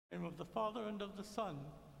In the name of the Father, and of the Son,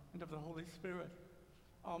 and of the Holy Spirit.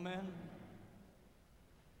 Amen.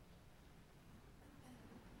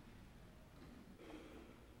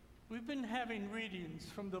 We've been having readings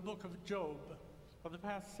from the book of Job for the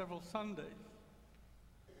past several Sundays.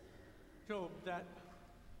 Job, that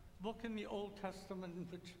book in the Old Testament in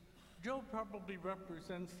which Job probably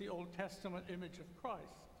represents the Old Testament image of Christ.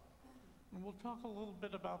 And we'll talk a little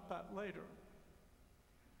bit about that later.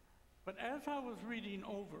 But as I was reading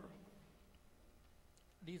over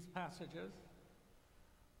these passages,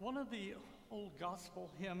 one of the old gospel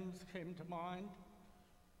hymns came to mind.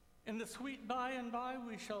 In the sweet by and by,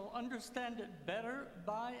 we shall understand it better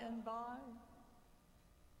by and by.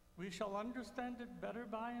 We shall understand it better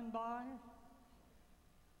by and by.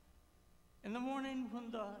 In the morning when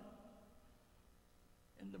the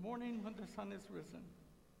sun is risen,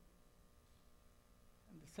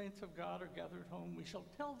 and the saints of God are gathered home, we shall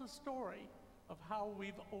tell the story of how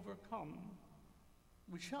we've overcome.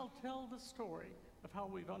 We shall tell the story of how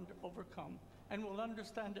we've overcome, and we'll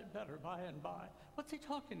understand it better by and by. What's he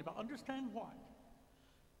talking about? Understand what?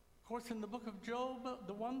 Of course, in the book of Job,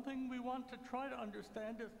 the one thing we want to try to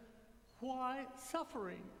understand is why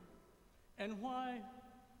suffering, and why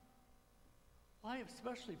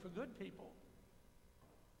especially for good people.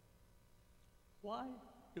 Why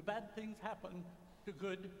do bad things happen to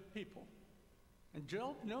good people? And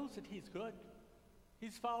Job knows that he's good.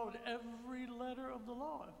 He's followed every letter of the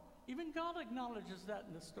law. Even God acknowledges that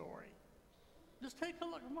in the story. Just take a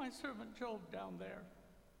look at my servant Job down there.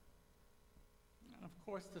 And of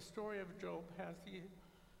course, the story of Job has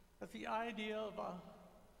the idea of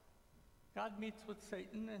God meets with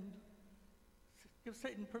Satan and gives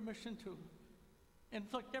Satan permission to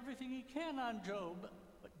inflict everything he can on Job,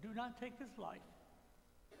 but do not take his life.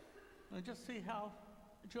 And just see how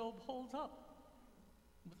Job holds up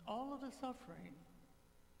with all of the suffering.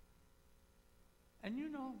 And you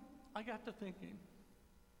know, I got to thinking,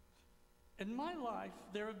 in my life,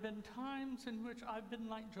 there have been times in which I've been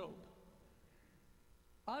like Job.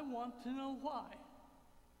 I want to know why.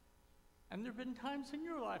 And there have been times in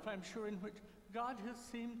your life, I'm sure, in which God has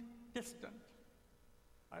seemed distant.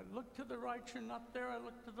 I look to the right, you're not there. I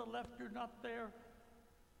look to the left, you're not there.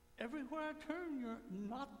 Everywhere I turn, you're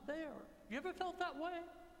not there. You ever felt that way?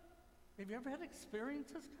 Have you ever had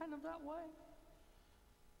experiences kind of that way?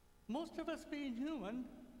 Most of us being human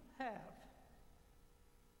have.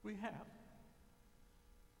 We have.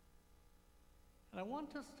 And I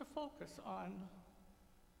want us to focus on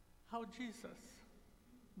how Jesus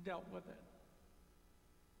dealt with it.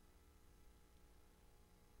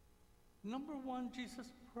 Number one, Jesus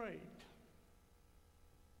prayed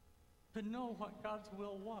to know what God's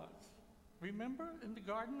will was. Remember in the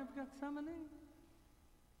Garden of Gethsemane?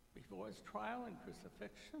 Before his trial and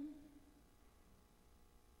crucifixion?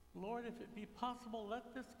 Lord, if it be possible,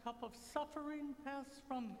 let this cup of suffering pass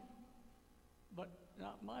from me. But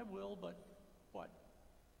not my will, but what?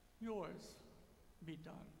 Yours be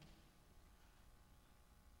done.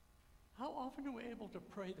 How often are we able to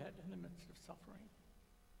pray that in the midst of suffering?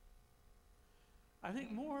 I think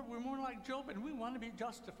we're more like Job, and we want to be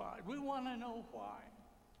justified. We want to know why.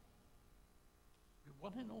 We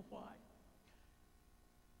want to know why.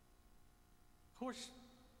 Of course,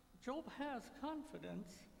 Job has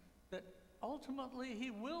confidence that ultimately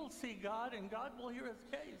he will see God and God will hear his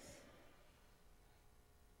case.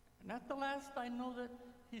 And at the last I know that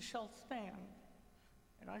he shall stand,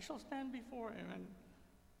 and I shall stand before him, and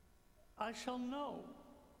I shall know,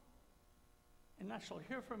 and I shall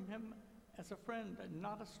hear from him as a friend and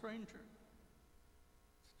not a stranger.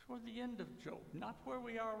 It's toward the end of Job, not where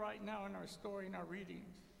we are right now in our story and our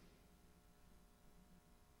readings.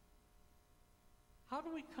 How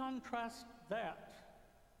do we contrast that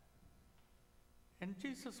and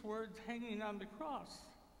Jesus' words hanging on the cross,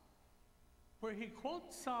 where he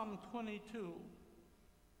quotes Psalm 22,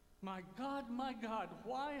 my God,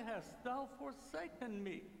 why hast thou forsaken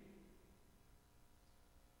me?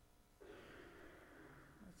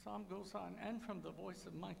 The psalm goes on, and from the voice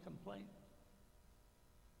of my complaint,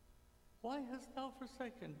 why hast thou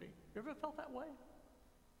forsaken me? You ever felt that way?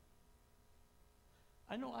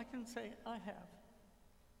 I know I can say I have.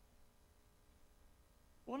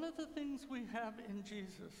 One of the things we have in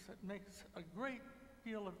Jesus that makes a great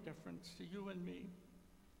deal of difference to you and me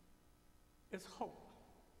is hope.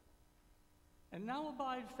 And now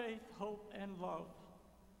abide faith, hope, and love.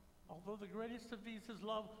 Although the greatest of these is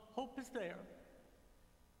love, hope is there.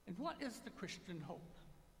 And what is the Christian hope?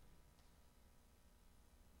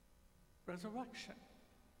 Resurrection.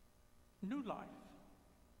 New life.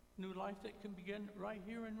 New life that can begin right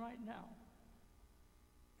here and right now.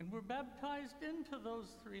 And we're baptized into those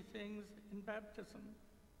three things in baptism.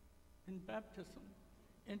 In baptism,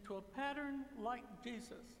 into a pattern like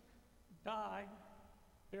Jesus: die,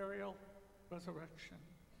 burial, resurrection.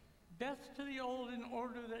 Death to the old in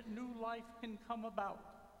order that new life can come about.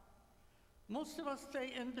 Most of us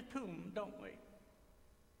stay in the tomb, don't we?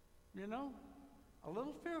 You know, a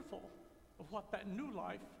little fearful of what that new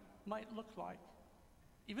life might look like.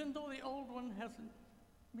 Even though the old one hasn't,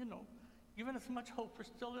 given us much hope, we're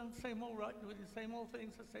still in the same old rut, doing the same old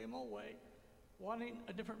things the same old way, wanting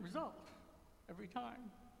a different result every time.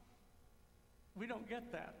 We don't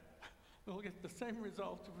get that. We'll get the same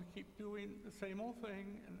result if we keep doing the same old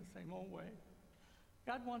thing in the same old way.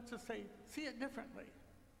 God wants to say, see it differently.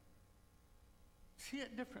 See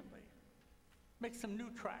it differently. Make some new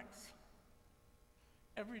tracks.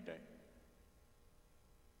 Every day.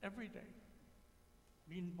 Every day.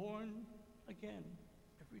 Being born again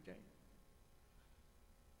every day.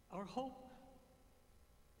 Our hope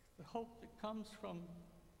is the hope that comes from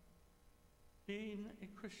being a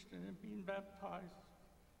Christian and being baptized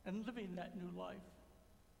and living that new life.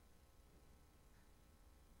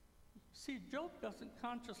 See, Job doesn't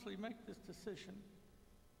consciously make this decision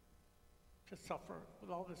to suffer with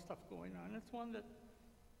all this stuff going on. It's one that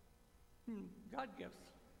God gives.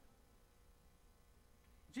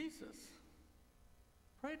 Jesus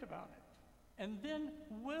prayed about it and then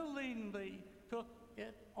willingly took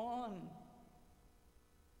it on.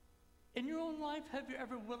 In your own life, have you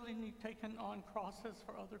ever willingly taken on crosses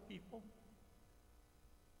for other people?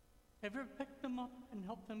 Have you ever picked them up and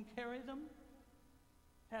helped them carry them?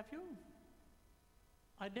 Have you?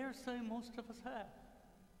 I dare say most of us have.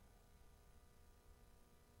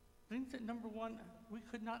 Things that, number one, we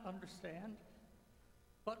could not understand,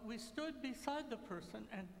 but we stood beside the person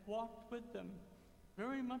and walked with them,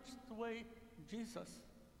 very much the way Jesus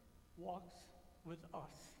walks with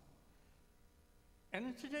us. And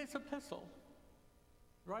in today's epistle,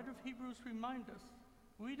 the writer of Hebrews reminds us,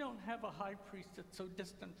 we don't have a high priest that's so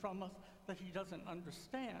distant from us that he doesn't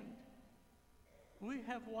understand. We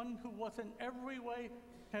have one who was in every way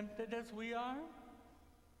tempted as we are,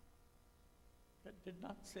 that did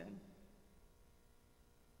not sin.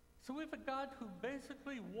 So we have a God who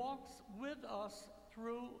basically walks with us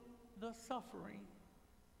through the suffering,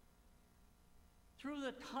 through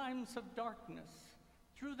the times of darkness,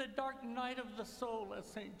 through the dark night of the soul, as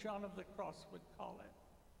St. John of the Cross would call it.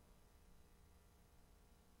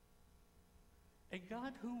 A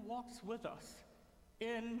God who walks with us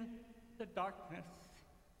in the darkness,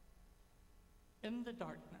 in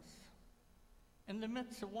the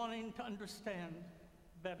midst of wanting to understand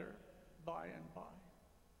better by and by.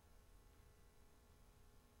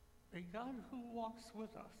 A God who walks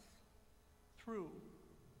with us through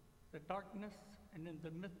the darkness and in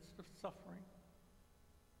the midst of suffering.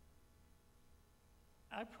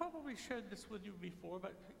 I probably shared this with you before,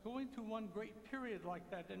 but going through one great period like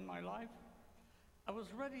that in my life, I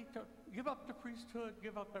was ready to give up the priesthood,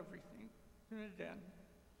 give up everything, turn it in.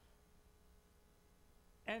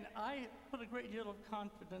 And I put a great deal of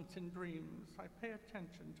confidence in dreams. I pay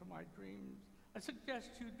attention to my dreams. I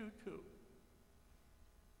suggest you do too.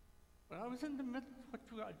 But I was in the midst of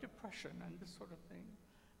depression and this sort of thing.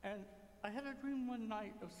 And I had a dream one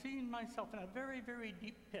night of seeing myself in a very, very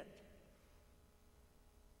deep pit.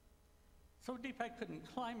 So deep I couldn't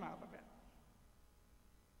climb out of it.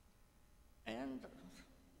 And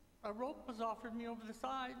a rope was offered me over the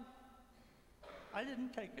side. I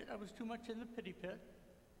didn't take it. I was too much in the pity pit.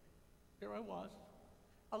 There I was.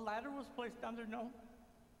 A ladder was placed down there. No.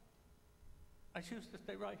 I choose to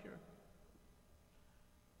stay right here.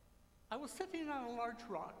 I was sitting on a large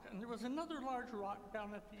rock, and there was another large rock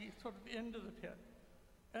down at the sort of end of the pit.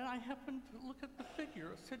 And I happened to look at the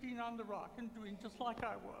figure sitting on the rock and doing just like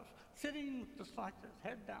I was, sitting just like this,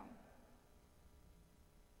 head down.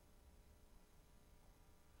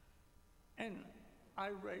 And I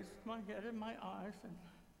raised my head and my eyes and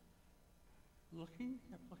looking.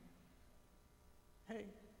 Hey,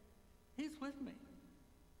 he's with me.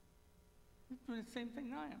 He's doing the same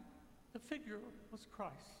thing I am. The figure was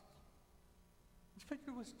Christ. The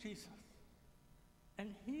figure was Jesus.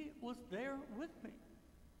 And he was there with me.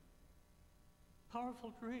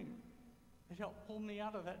 Powerful dream. It helped pull me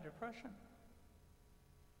out of that depression.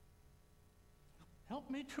 Help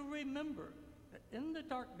me to remember that in the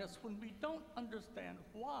darkness, when we don't understand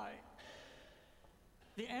why,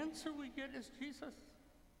 the answer we get is Jesus.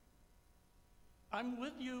 I'm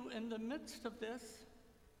with you in the midst of this,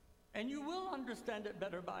 and you will understand it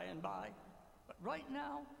better by and by. But right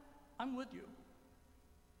now, I'm with you,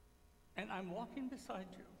 and I'm walking beside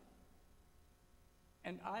you.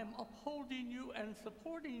 and I'm upholding you and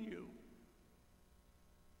supporting you.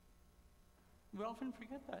 We often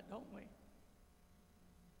forget that, don't we?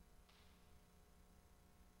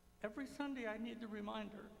 Every Sunday I need the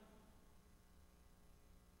reminder,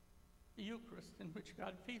 the Eucharist in which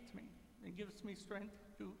God feeds me and gives me strength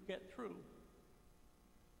to get through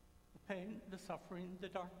the pain, the suffering, the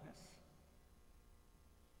darkness.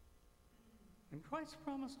 And Christ's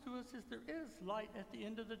promise to us is there is light at the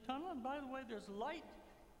end of the tunnel, and by the way, there's light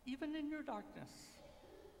even in your darkness.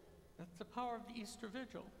 That's the power of the Easter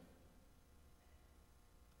Vigil.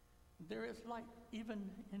 There is light even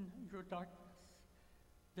in your darkness.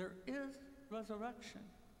 There is resurrection.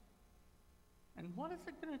 And what is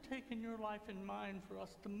it going to take in your life and mine for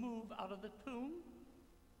us to move out of the tomb,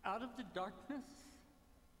 out of the darkness,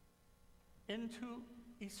 into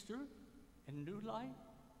Easter and new life?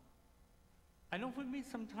 I know for me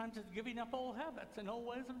sometimes it's giving up old habits and old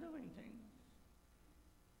ways of doing things.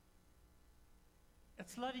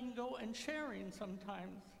 It's letting go and sharing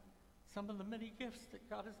sometimes some of the many gifts that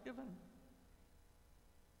God has given.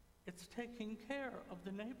 It's taking care of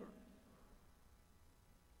the neighbor.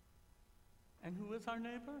 And who is our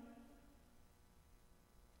neighbor?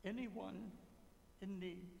 Anyone in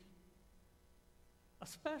need.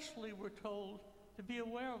 Especially, we're told to be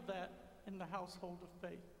aware of that in the household of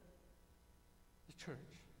faith, the church.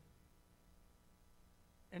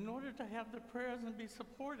 In order to have the prayers and be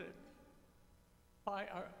supported by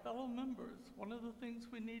our fellow members, one of the things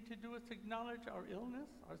we need to do is acknowledge our illness,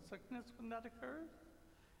 our sickness when that occurs,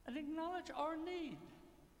 and acknowledge our need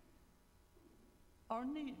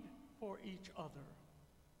for each other.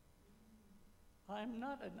 I am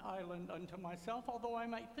not an island unto myself, although I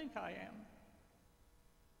might think I am.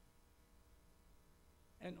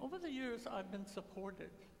 And over the years, I've been supported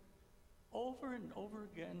over and over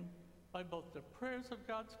again by both the prayers of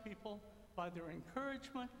God's people, by their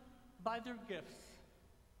encouragement, by their gifts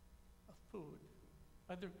of food,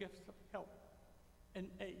 by their gifts of help and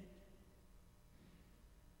aid.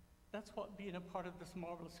 That's what being a part of this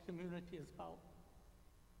marvelous community is about.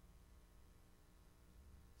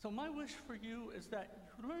 So my wish for you is that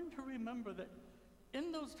you learn to remember that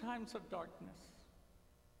in those times of darkness,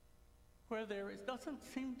 where doesn't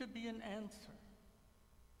seem to be an answer,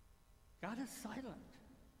 God is silent.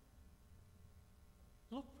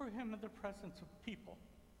 Look for him in the presence of people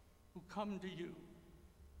who come to you,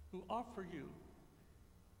 who offer you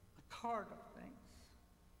a card of things,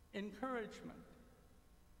 encouragement,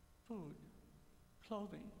 food,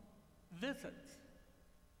 clothing, visits.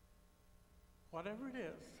 Whatever it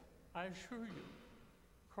is, I assure you,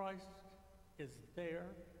 Christ is there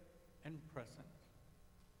and present.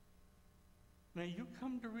 May you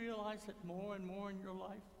come to realize it more and more in your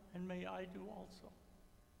life, and may I do also.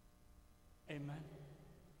 Amen.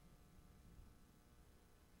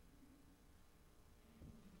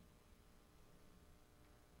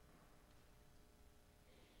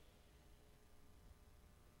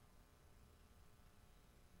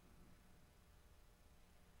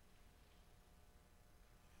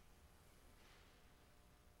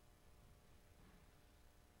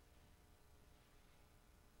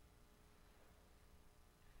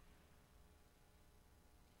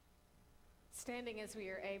 Standing as we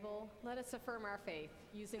are able, let us affirm our faith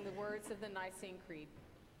using the words of the Nicene Creed.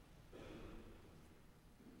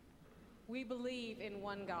 We believe in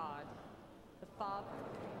one God, the Father,